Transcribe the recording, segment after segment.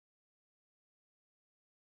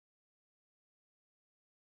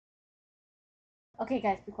Okay,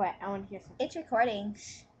 guys, be quiet. I want to hear something. It's recording.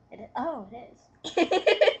 It is. Oh, it is.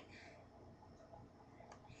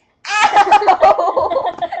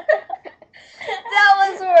 Ow! That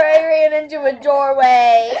was where I ran into a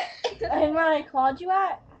doorway. And where I clawed you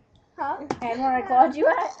at? Huh? And where I clawed you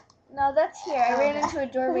at? No, that's here. I ran Okay. into a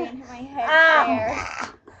doorway and hit my head Ow. there.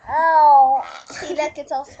 Ow! See, look,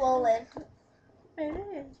 it's all swollen. It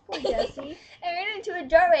is. Poor Jessie. I ran into a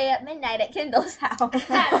doorway at midnight at Kendall's house. At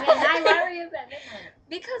midnight? Why were you at midnight?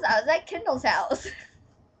 Because I was at Kendall's house.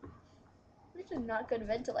 We did not go to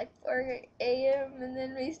bed till like 4 a.m. and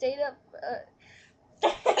then we stayed up.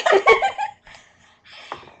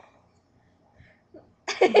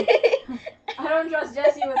 I don't trust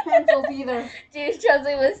Jessie with pencils either. Do you trust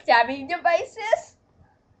me with stabbing devices?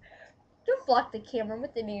 Don't block the camera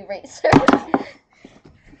with an eraser.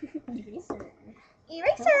 Eraser.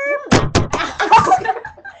 Eraser!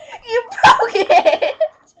 You broke it!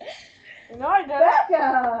 No, I didn't.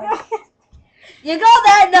 Becca! You call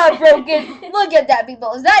that not broken? Look at that,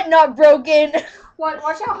 people. Is that not broken?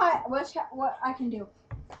 Watch how high. Watch what I can do.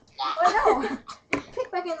 Oh no! Kick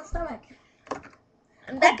Becca in the stomach.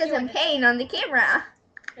 And Becca's in pain on the camera.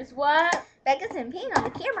 It's what? Becca's in pain on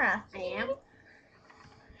the camera. I am.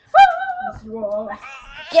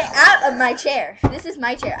 Get out of my chair. This is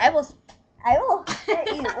my chair. I will hit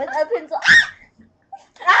you with a pencil.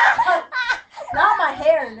 Not my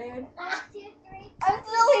hair, dude. 1, 2, 3. I'm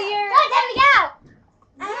still here. No, let me go.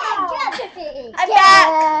 I'm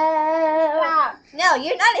back. No,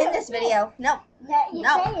 you're not in this video. No.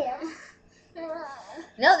 No.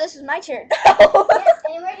 No, this is my chair. Yes,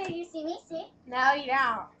 and where did you see me? See? No, you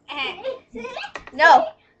don't. No.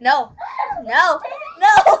 No. No.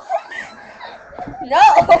 No. No.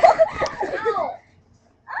 Ow.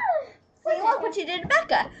 See, look what you did to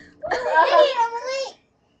Becca.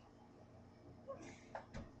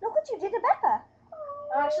 Look what you did to Becca.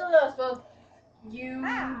 Actually, that was both you,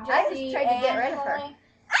 I Jessie, just tried to get and rid of her. Emily.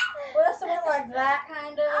 Well, that's the one like that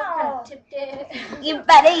kind of tipped it.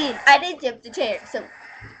 I didn't tip the chair, so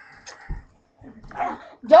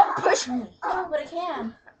don't push me. Oh, but I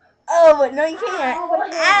can. Oh, but no, you can't. Oh, but I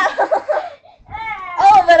Ow.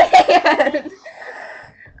 Oh, but I can.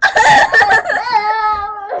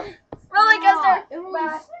 Roller coaster. Emily,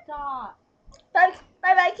 stop. Bye,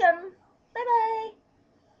 bye, bye, Kim. Bye, bye.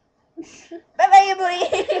 Bye, bye, Emily.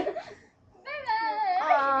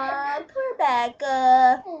 Aw, poor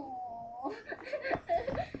Becca.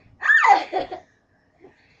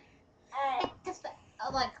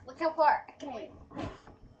 Oh, look how far. I can wait.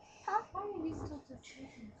 Huh? Why are we still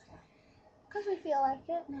choosing stuff? Because we feel like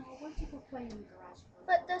it. No, we're people playing in the garage.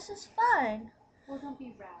 But this is fun. Well, don't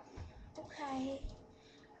be rowdy. Okay.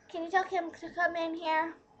 Can you tell Kim to come in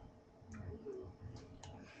here?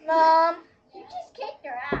 Mom, You just kicked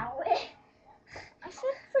her out. I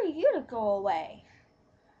said for you to go away.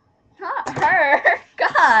 Not her.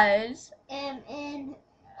 Gosh. MNOPLKS.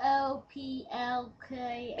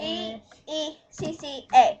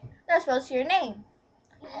 BECCA. That's supposed to be your name.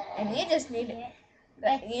 And you just need to,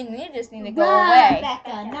 you just need to go away.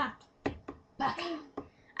 Becca, not Becca.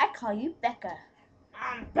 I call you Becca.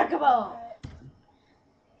 Becca Ball.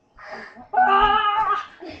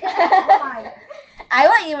 I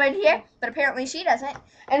want you in here, but apparently she doesn't.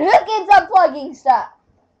 And who keeps unplugging stuff?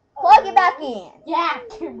 Plug it back in. Yeah,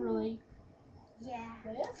 Kimberly. Yeah,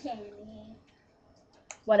 Candy.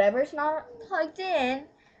 Whatever's not plugged in,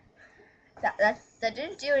 that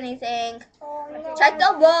didn't do anything. Oh, no. Check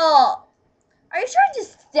the wall. Are you trying to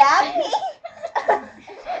stab me?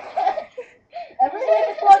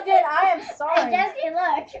 Everything's plugged in. I am sorry. Hey, Jessie,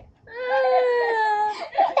 look.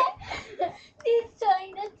 He's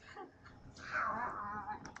trying to.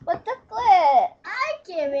 What the flip? I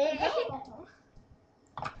give it.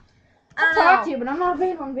 I'll talk to you, but I'm not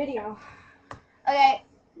being on video. Okay.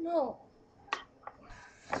 No.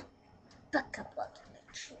 Becca plugged in the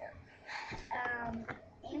chair.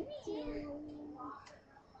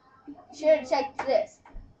 Should check this.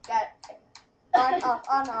 Got it. On, off,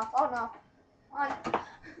 on, off, on, off. On.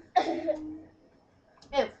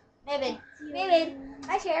 Move. Move in. Move in.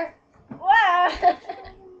 My chair. Wow.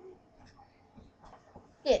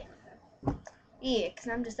 Yeah. Yeah, because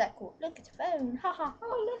I'm just that cool. Look at your phone. Ha ha.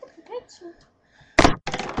 Oh, look at the picture.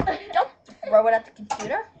 Don't throw it at the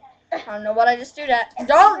computer. I don't know what I just do that.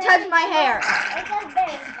 Don't touch my hair.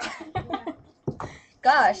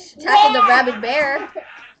 Gosh, tackle the rabid bear.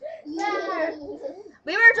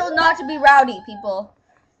 We were told not to be rowdy, people.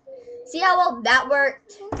 See how well that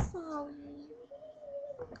worked?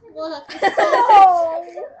 Look,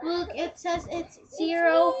 it says it's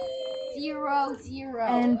 0 0, 0.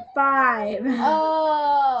 and 5.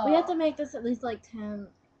 Oh. We have to make this at least like 10.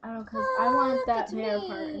 I don't know, because I want that it's hair me.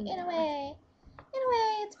 part. In a way. In a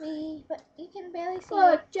way, it's me. But you can barely see it.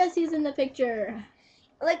 Look, Jesse's in the picture.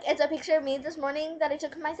 Like, it's a picture of me this morning that I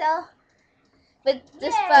took of myself. With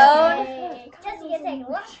this phone. Jesse can take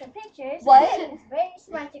lots of pictures. What? It's very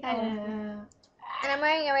smart to go. And I'm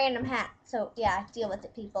wearing a random hat. So, yeah, deal with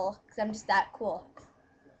it, people. Because I'm just that cool.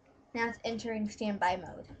 Now it's entering standby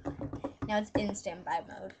mode. Now it's in standby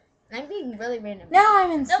mode. And I'm being really random. Now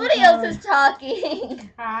I'm in Nobody sleep else mode. is talking.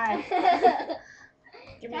 Hi.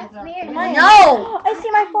 That's weird. Am I- No! I see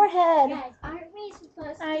my forehead. Guys, aren't we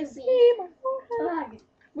supposed I to see be my forehead.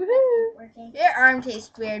 Woohoo. working? Your arm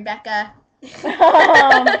tastes weird, Becca.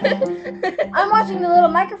 I'm watching the little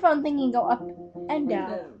microphone thingy go up and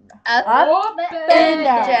down. Up, Up and and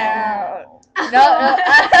down. down. No, Up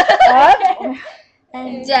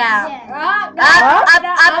and down. Up, Up, up, up,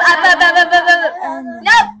 up, up, up, up. and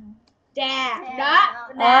Nope. down.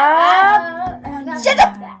 Up and Shut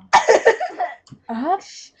up. down. Up.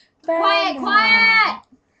 Quiet, and quiet.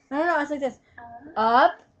 down. No, it's like this.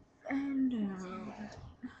 Up and down.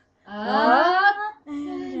 Up,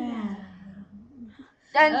 And down.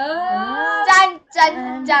 Dun, up, dun,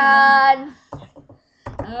 dun, dun.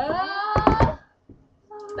 up,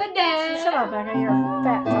 and down. Shut up, Becca. You're a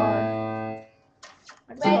fat dog.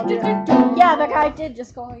 I just called you- Yeah, Becca, I did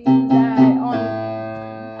just call you that on.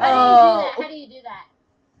 Oh. How do you do that?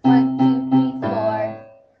 1, 2, 3, 4.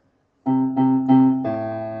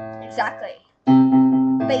 Exactly.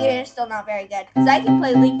 But you're still not very good. Because I can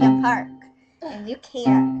play Linkin Park. And you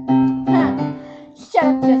can't. Shut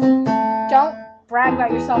up, Jesse. Don't brag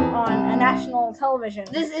about yourself on a national television.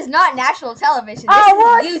 This is not national television. This Oh,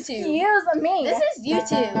 well, is YouTube. excuse me. This is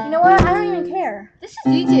YouTube. You know what? I don't even care. This is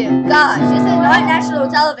YouTube. Gosh, this is not national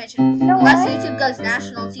television. You know Unless what? YouTube goes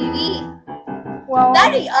national TV. Well,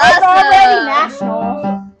 That'd be it's awesome. already national.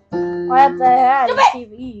 What the heck?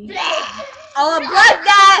 TV. I'll unplug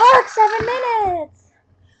that. Look, 7 minutes.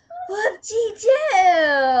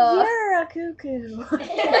 Whoop-dee-doo. You're a cuckoo.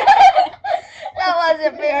 That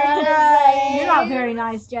wasn't very nice. You're not very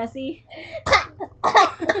nice, Jesse.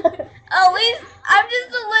 Oh, I'm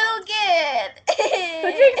just a little kid. So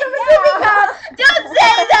drink some sippy cup. Don't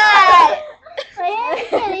say that.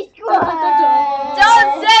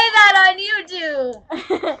 Don't say that on YouTube.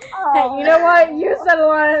 Hey, you know what? You said a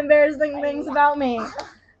lot of embarrassing things about me.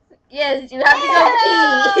 Yes, you have to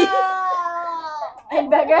go pee. And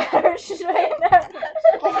Becca had her hand.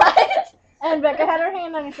 What? And Becca had her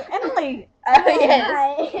hand on your shoulder. Emily. Oh,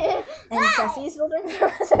 yes. And Jesse still drinks from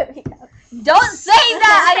a sippy cup. Don't say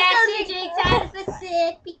that.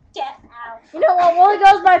 You know what? Well, it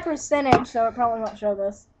goes by percentage, so it probably won't show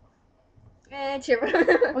this. True.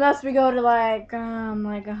 Unless we go to like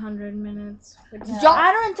 100 minutes. Which Don't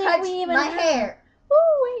I don't think touch we even my have. hair.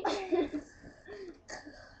 Ooh, wait.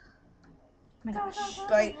 Oh my gosh.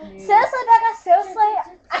 Great. Seriously, Becca, seriously.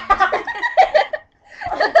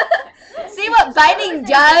 See what biting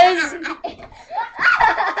does?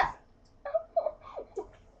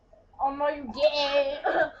 Oh no, you did.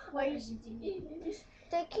 What did you do?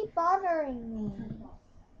 They keep bothering me.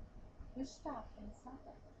 You stop it. Stop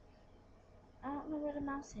it. I don't know where the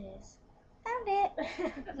mouse is. Found it.